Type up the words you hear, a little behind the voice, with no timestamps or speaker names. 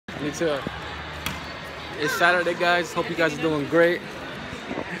Me too. It's Saturday, guys. Hope you guys are doing great.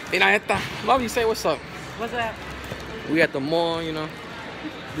 Mom, you say what's up? What's up? We at the mall, you know.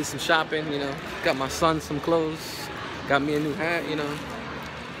 Did some shopping, you know. Got my son some clothes. Got me a new hat, you know.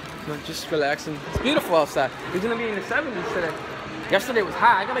 Just relaxing. It's beautiful outside. It's gonna be in the 70s today. Yesterday was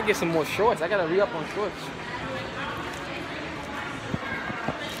hot. I gotta get some more shorts. I gotta re-up on shorts.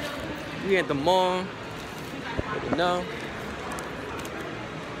 We at the mall. You know.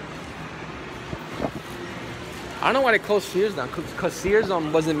 I don't know why they closed Sears down. Cause Sears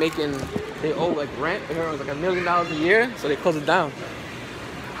wasn't making. They owe like rent. It was like $1 million a year, so they closed it down.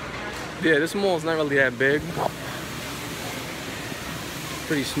 Yeah, this mall's not really that big.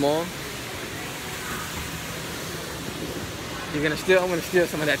 Pretty small. I'm gonna steal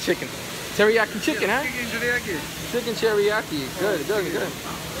some of that chicken. Teriyaki chicken, huh? Chicken teriyaki. Chicken teriyaki. Good.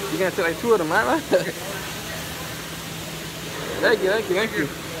 You're gonna take like 2 of them, right? Thank you.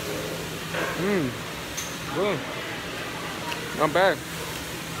 Good. Not bad.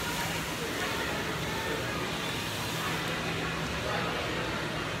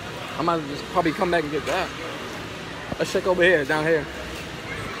 I might just probably come back and get that. Let's check over here, down here.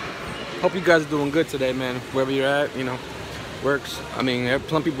 Hope you guys are doing good today, man. Wherever you're at, you know, works. I mean,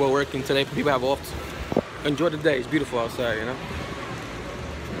 some people are working today. People have off. Enjoy the day. It's beautiful outside, you know.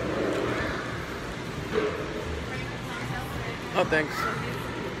 Oh, thanks.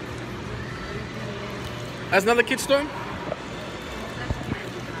 That's another kid's store?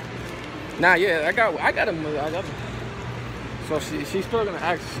 Nah, yeah, I got him. So she's still gonna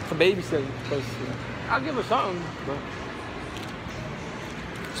ask for babysitting because I'll give her something, but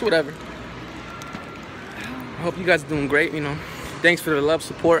it's whatever. I hope you guys are doing great, you know. Thanks for the love,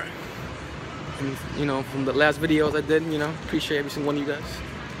 support, and, you know, from the last videos I did, you know. Appreciate every single one of you guys.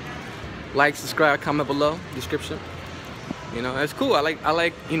 Like, subscribe, comment below, description. You know, it's cool. I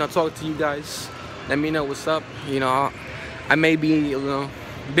like, you know, talking to you guys. Let me know what's up. You know, I may be, you know,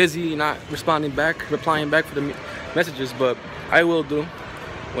 busy, not replying back for the messages, but I will do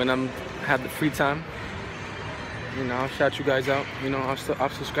when have the free time. You know, I'll shout you guys out. You know, I'll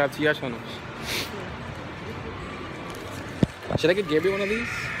subscribe to your channels. Should I get Gabriel one of these?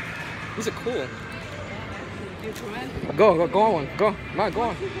 These are cool. Go on one. Go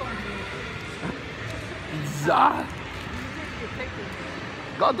on. Zah.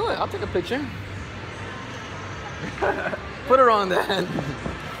 Go do it. I'll take a picture. Put her on then.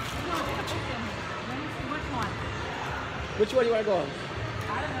 Which one do you want to go on?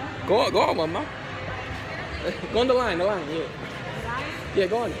 I don't know. Go on, mama. Go on the line, yeah. Yeah,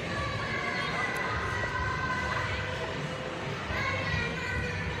 go on.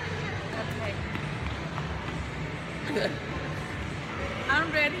 Okay.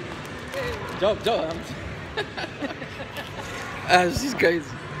 I'm ready. Joe. She's crazy.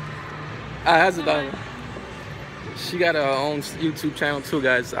 How's it done? She got her own YouTube channel too,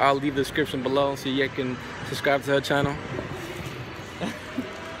 guys. I'll leave the description below so you can subscribe to her channel.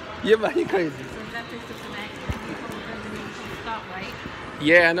 Yeah, but you crazy. So that takes us to Maggie. Stop, right?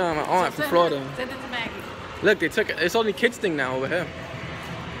 Yeah, I know. I'm on it from Florida. Send it to Maggie. Look, they took it. It's only kids thing now over here.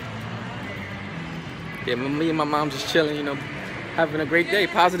 Yeah, me and my mom just chilling, you know, having a great day.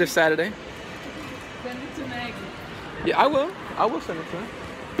 Positive Saturday. Send it to Maggie. Yeah, I will. I will send it to her.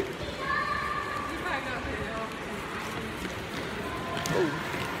 Oh,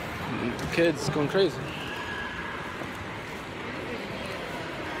 the kids going crazy.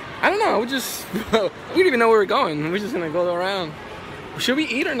 I don't know. We didn't even know where we're going. We're just gonna go around. Should we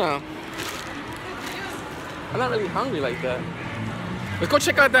eat or no? I'm not really hungry like that. Let's go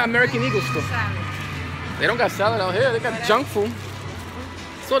check out that American Eagle store. They don't got salad out here. They got junk food.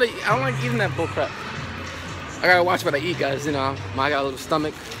 So I don't like eating that bull crap. I gotta watch what I eat, guys. You know, I got a little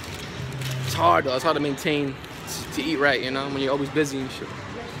stomach. It's hard though. It's hard to maintain to eat right. You know, when you're always busy and shit.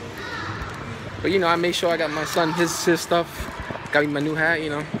 But you know, I make sure I got my son his stuff. Got me my new hat.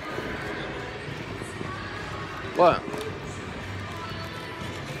 You know. What?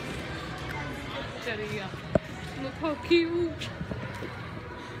 Look how cute.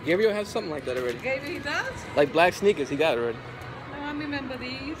 Gabriel has something like that already. Gabriel does? Like black sneakers, he got it already. No, I remember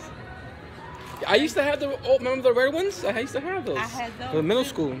these. I used to have remember the red ones? I used to have those. I had those. For middle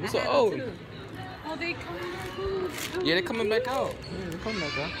school. Those are old. Oh, they coming back out. Yeah, they're coming back out. Yeah, they're coming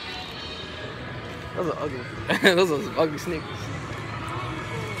back out. Those are ugly. Those are ugly sneakers.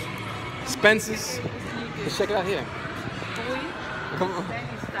 Spencer's. Let's check it out here. Come on.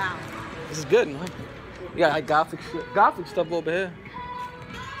 This is good, man. We got like gothic stuff over here.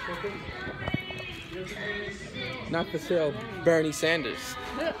 Not for sale, Bernie Sanders.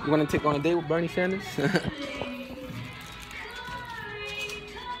 You want to take on a date with Bernie Sanders?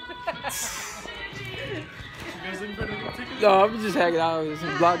 No, I'm just hanging out. Just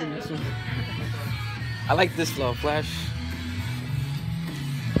vlogging this one. I like this flow. Flash.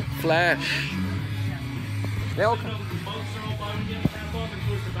 Flash. They all come.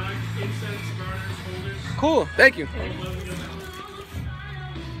 Cool. Thank you.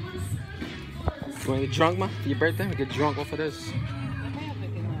 You want to get drunk, ma? For your birthday? We get drunk off of this.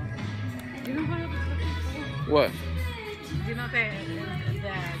 What? You know the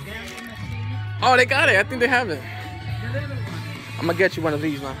Oh, they got it. I think they have it. I'm gonna get you one of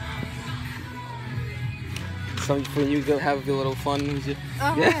these, man. Something for you to have a little fun.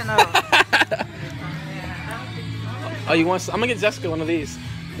 Oh, yeah. no. Oh, you want? I'm gonna get Jessica one of these,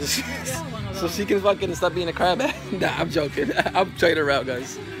 so she can fucking stop being a crab. Nah, I'm joking. I'm trading her out,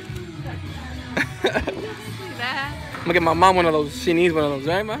 guys. I'm gonna get my mom one of those. She needs one of those,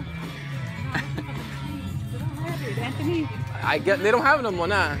 right, man? They don't have it no more,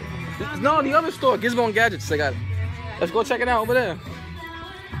 nah. No, the other store, Gizmo and Gadgets, they got it. Let's go check it out over there.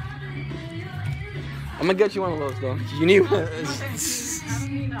 I'm gonna get you one of those though. You need one.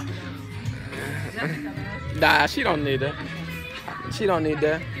 Nah, she don't need that. She don't need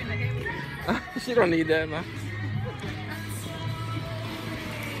that. She don't need that, man.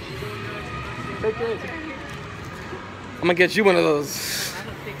 Take it. I'm gonna get you one of those.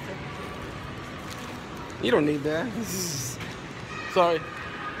 You don't need that. Sorry.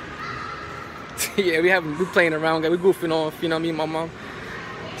 Yeah, we playing around, we goofing off, you know, me and my mom.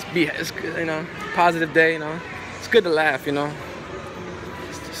 It's good, you know, positive day, you know. It's good to laugh, you know.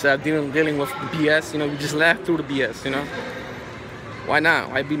 Instead of dealing with BS, you know, we just laugh through the BS, you know. Why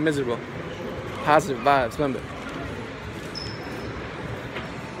not? Why be miserable? Positive vibes, remember.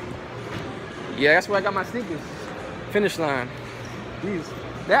 Yeah, that's where I got my sneakers. Finish line. These.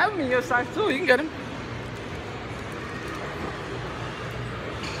 They have them in your size too, you can get them.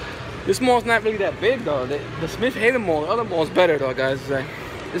 This mall's not really that big though. The Smith Haven Mall, the other mall's better though, guys.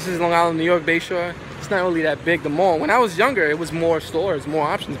 This is Long Island, New York, Bayshore. It's not really that big, the mall. When I was younger, it was more stores, more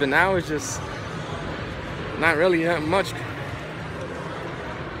options, but now it's just not really that much.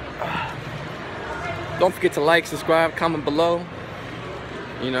 Don't forget to like, subscribe, comment below.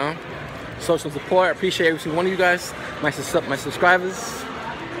 You know, social support. I appreciate every single one of you guys, my subscribers.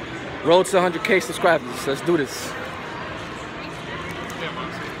 Road to 100K subscribers. Let's do this.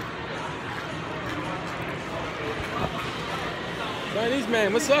 Chinese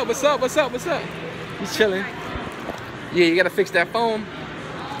man, what's up? What's up? What's up? What's up? He's chilling. Yeah, you gotta fix that phone.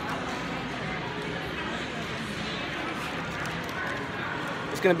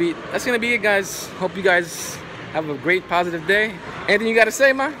 That's gonna be it, guys. Hope you guys have a great, positive day. Anything you gotta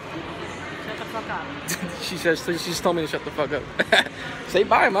say, ma? Shut the fuck up. She just told me to shut the fuck up. Say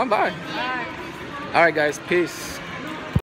bye, ma. Bye. Bye. All right, guys. Peace.